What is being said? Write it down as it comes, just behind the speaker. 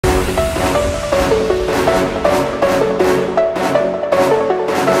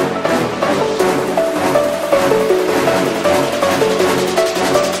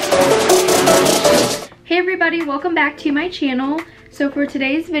everybody, welcome back to my channel. So for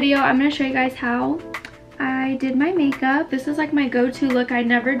today's video, I'm going to show you guys how I did my makeup. This is like my go-to look. I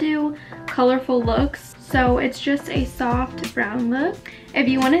never do colorful looks, so it's just a soft brown look. If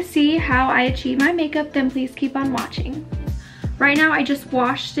you want to see how I achieve my makeup, then please keep on watching. Right now I just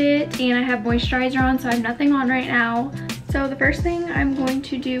washed it and I have moisturizer on, so I have nothing on right now. So the first thing I'm going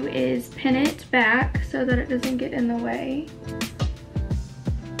to do is pin it back so that it doesn't get in the way.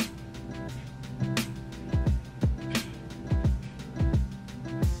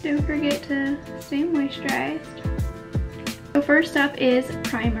 Don't forget to stay moisturized. So first up is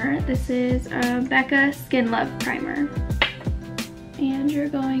primer. This is Becca Skin Love Primer. And you're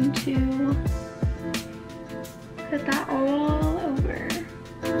going to put that all over.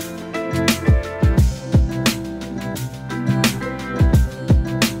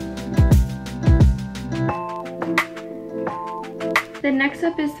 Then next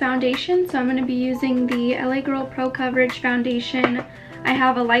up is foundation. So I'm going to be using the LA Girl Pro Coverage Foundation. I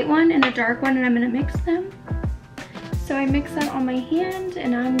have a light one and a dark one, and I'm going to mix them. So I mix that on my hand,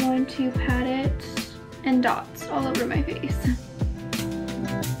 and I'm going to pat it in dots all over my face.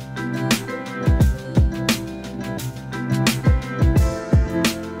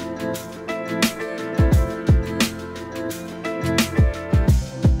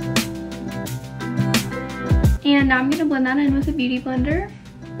 And now I'm going to blend that in with a beauty blender.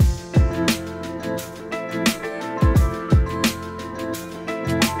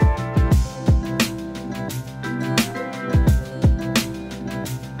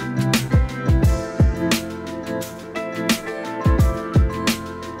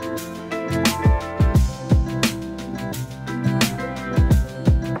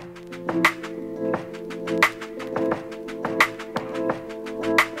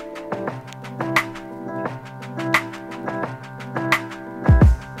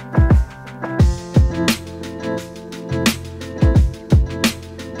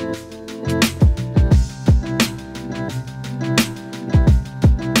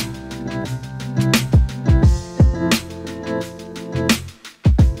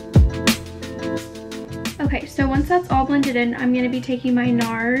 Okay, so once that's all blended in, I'm going to be taking my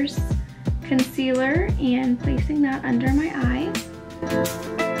NARS concealer and placing that under my eyes.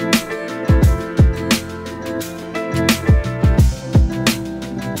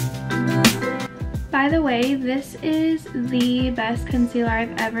 By the way, this is the best concealer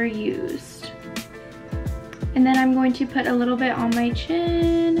I've ever used. And then I'm going to put a little bit on my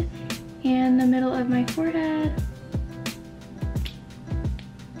chin and the middle of my forehead.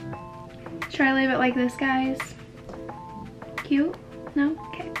 Should I leave it like this, guys? Cute? No?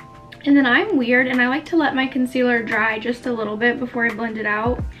 Okay. And then I'm weird and I like to let my concealer dry just a little bit before I blend it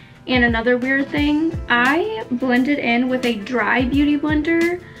out. And another weird thing, I blend it in with a dry beauty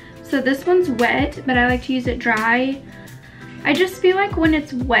blender. So this one's wet, but I like to use it dry. I just feel like when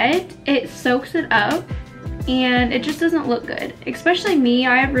it's wet, it soaks it up and it just doesn't look good. Especially me,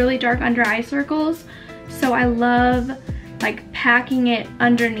 I have really dark under eye circles, so I love like packing it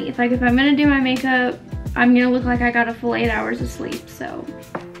underneath. Like if I'm gonna do my makeup, I'm gonna look like I got a full 8 hours of sleep, so.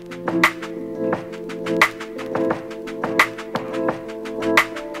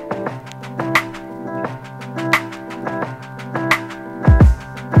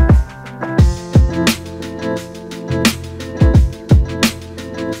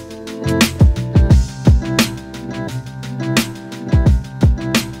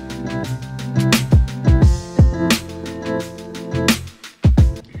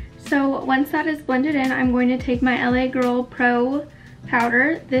 Once that is blended in, I'm going to take my LA Girl Pro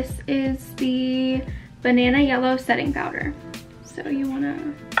powder. This is the Banana Yellow Setting Powder. So you want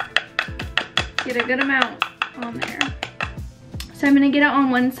to get a good amount on there. So I'm going to get it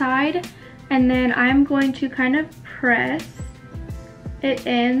on one side, and then I'm going to kind of press it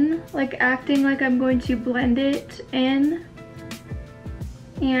in, like acting like I'm going to blend it in.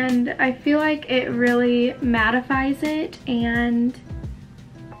 And I feel like it really mattifies it, and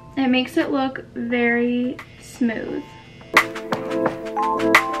it makes it look very smooth.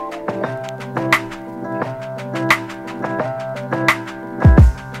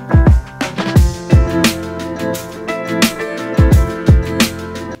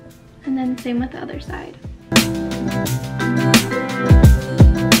 And then same with the other side.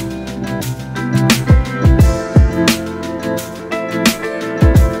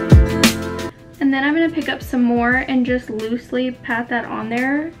 And then I'm going to pick up some more and just loosely pat that on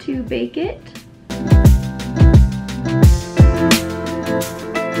there to bake it.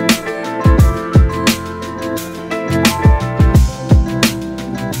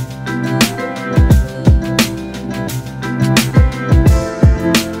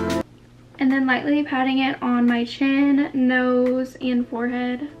 patting it on my chin, nose, and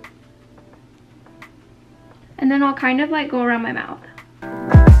forehead. And then I'll kind of like go around my mouth.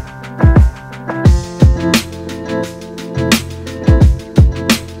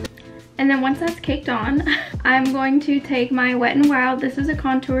 And then once that's caked on, I'm going to take my Wet n Wild. This is a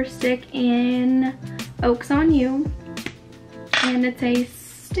contour stick in Oaks on You. And it's a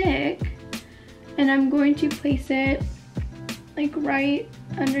stick. And I'm going to place it like right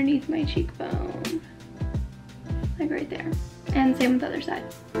underneath my cheekbone. Like right there. And same with the other side.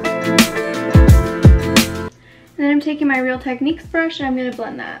 And then I'm taking my Real Techniques brush and I'm going to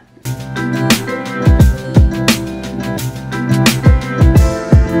blend that.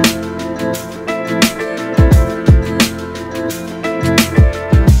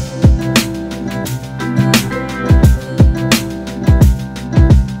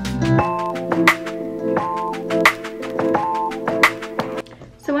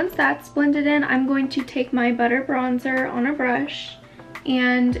 That's blended in, I'm going to take my Butter Bronzer on a brush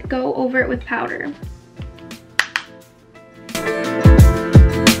and go over it with powder.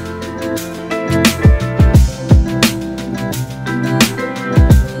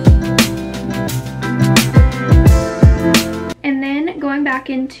 And then going back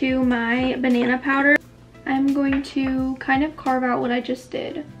into my banana powder, I'm going to kind of carve out what I just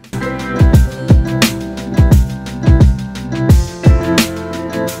did.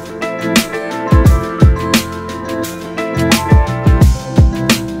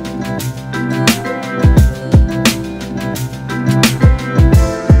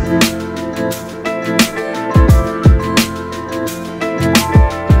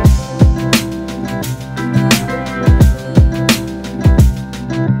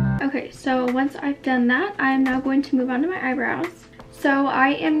 Once I've done that, I am now going to move on to my eyebrows. So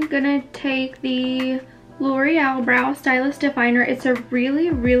I am gonna take the L'Oreal Brow Stylist Definer. It's a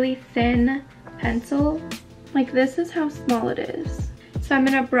really, really thin pencil. Like, this is how small it is. So I'm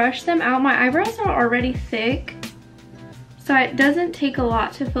gonna brush them out. My eyebrows are already thick, so it doesn't take a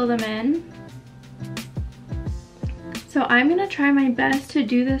lot to fill them in. So I'm gonna try my best to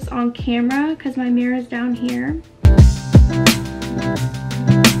do this on camera because my mirror is down here.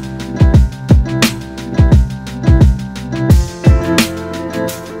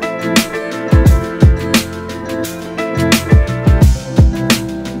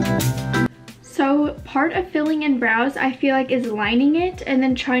 Part of filling in brows, I feel like, is lining it and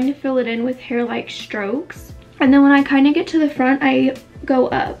then trying to fill it in with hair-like strokes. And then when I kind of get to the front, I go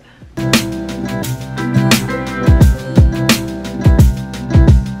up.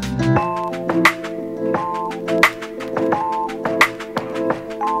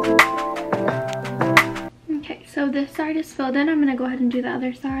 Okay, so this side is filled in. I'm gonna go ahead and do the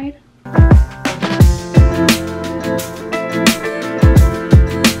other side.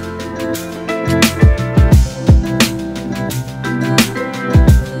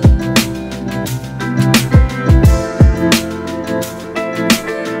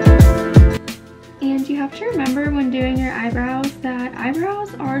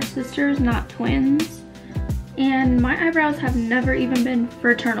 Eyebrows are sisters, not twins, and my eyebrows have never even been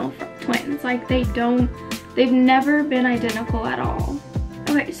fraternal twins. Like, they've never been identical at all.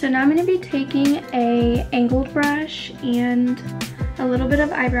 Okay, so now I'm going to be taking a angled brush and a little bit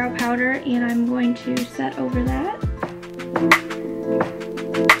of eyebrow powder, and I'm going to set over that.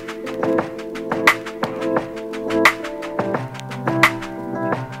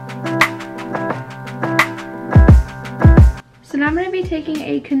 Now I'm going to be taking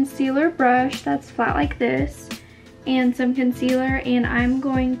a concealer brush that's flat like this and some concealer, and I'm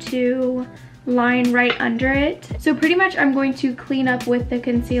going to line right under it. So pretty much I'm going to clean up with the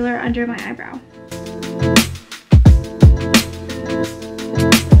concealer under my eyebrow.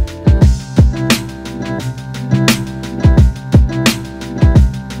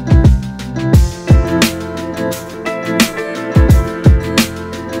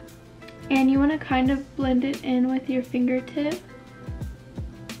 And you want to kind of blend it in with your fingertip.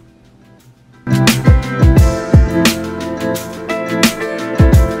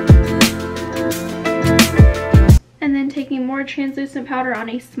 And then taking more translucent powder on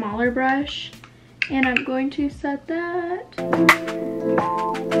a smaller brush, and I'm going to set that.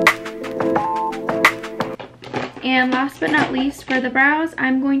 And last but not least, for the brows,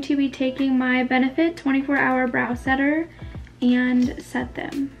 I'm going to be taking my Benefit 24-Hour Brow Setter and set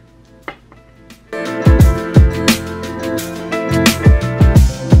them.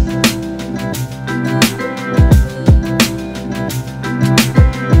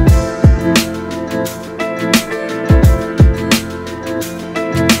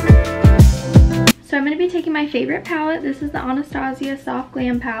 So I'm going to be taking my favorite palette. This is the Anastasia Soft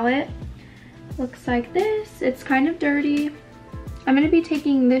Glam palette. looks like this. It's kind of dirty. I'm going to be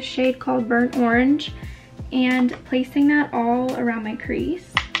taking this shade called Burnt Orange and placing that all around my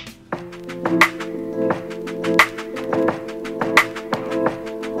crease.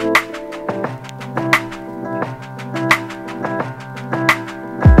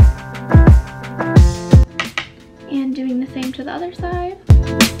 And doing the same to the other side.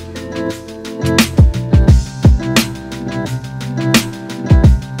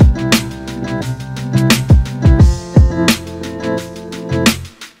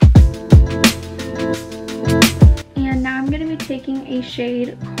 Taking a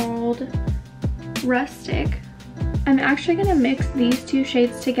shade called Rustic. I'm actually going to mix these two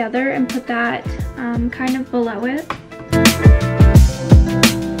shades together and put that kind of below it.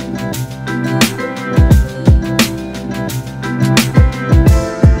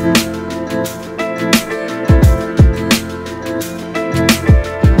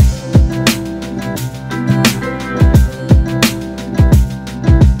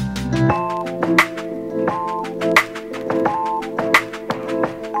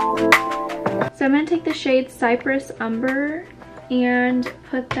 So I'm going to take the shade Cypress Umber and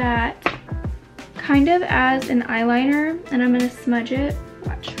put that kind of as an eyeliner, and I'm going to smudge it.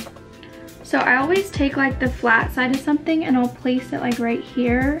 Watch. So I always take like the flat side of something and I'll place it like right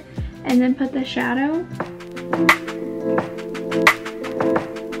here and then put the shadow.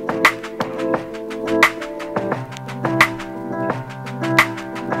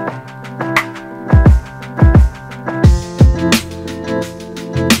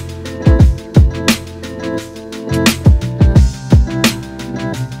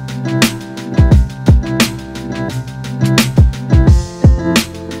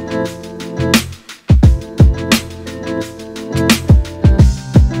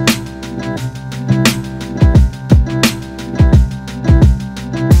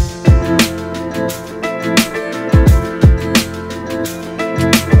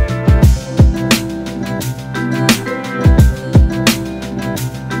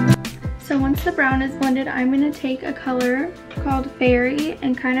 Brown is blended, I'm going to take a color called Fairy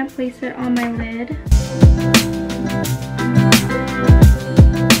and kind of place it on my lid.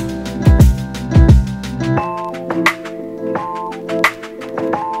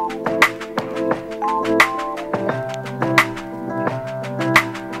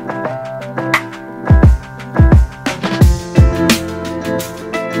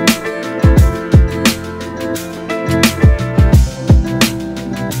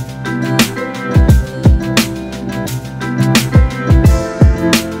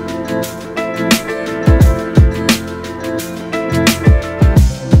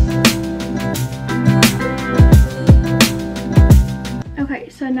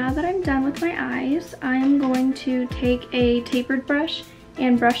 So now that I'm done with my eyes, I'm going to take a tapered brush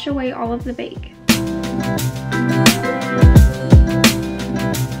and brush away all of the bake.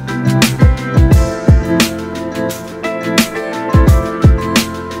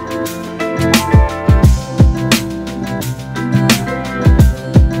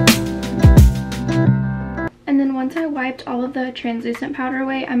 And then once I wiped all of the translucent powder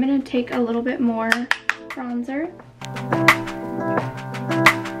away, I'm going to take a little bit more bronzer.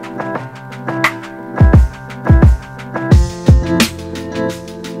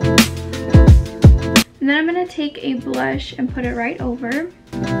 And then I'm going to take a blush and put it right over.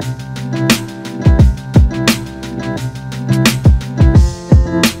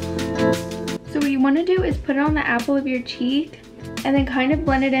 So what you want to do is put it on the apple of your cheek and then kind of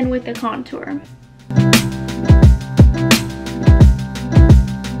blend it in with the contour.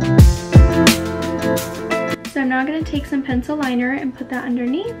 So I'm now going to take some pencil liner and put that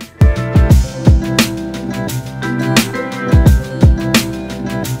underneath.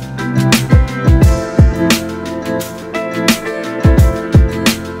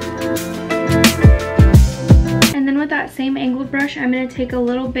 Same angled brush, I'm going to take a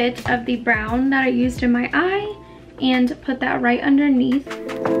little bit of the brown that I used in my eye and put that right underneath.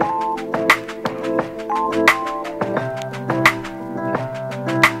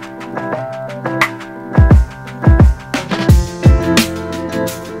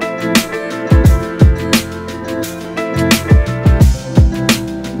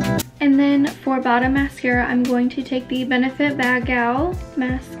 And then for bottom mascara, I'm going to take the Benefit Bad Gal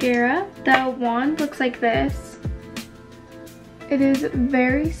mascara. The wand looks like this. It is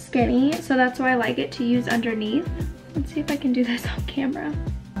very skinny, so that's why I like it to use underneath. Let's see if I can do this on camera.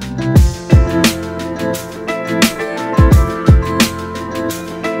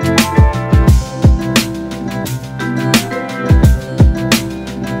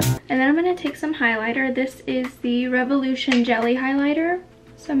 And then I'm going to take some highlighter. This is the Revolution Jelly Highlighter.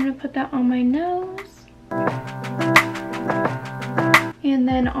 So I'm gonna put that on my nose. And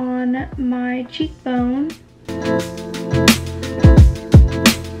then on my cheekbone.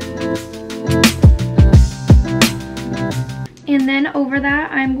 And then over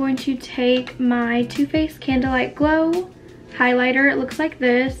that, I'm going to take my Too Faced Candlelight Glow highlighter. It looks like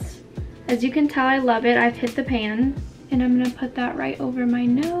this. As you can tell, I love it. I've hit the pan. And I'm gonna put that right over my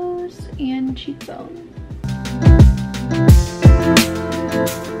nose and cheekbone.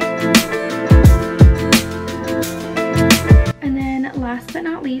 And then last but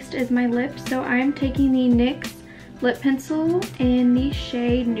not least is my lips. So I'm taking the NYX lip pencil in the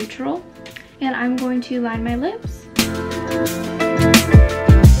shade Neutral. And I'm going to line my lips.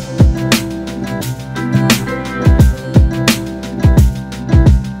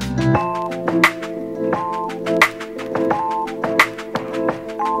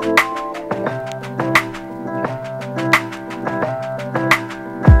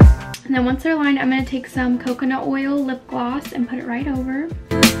 And then once they're lined, I'm going to take some coconut oil lip gloss and put it right over.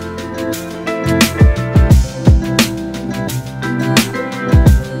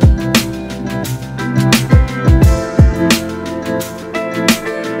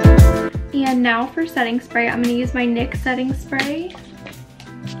 And now for setting spray, I'm going to use my NYX setting spray.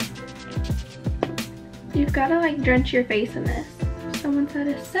 You've got to like drench your face in this. So once that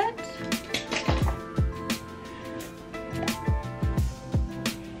is set,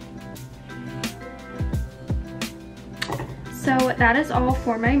 so that is all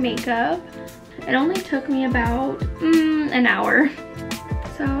for my makeup. It only took me about an hour.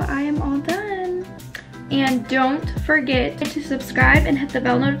 So I am all done. And don't forget to subscribe and hit the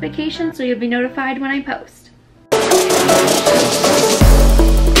bell notification so you'll be notified when I post.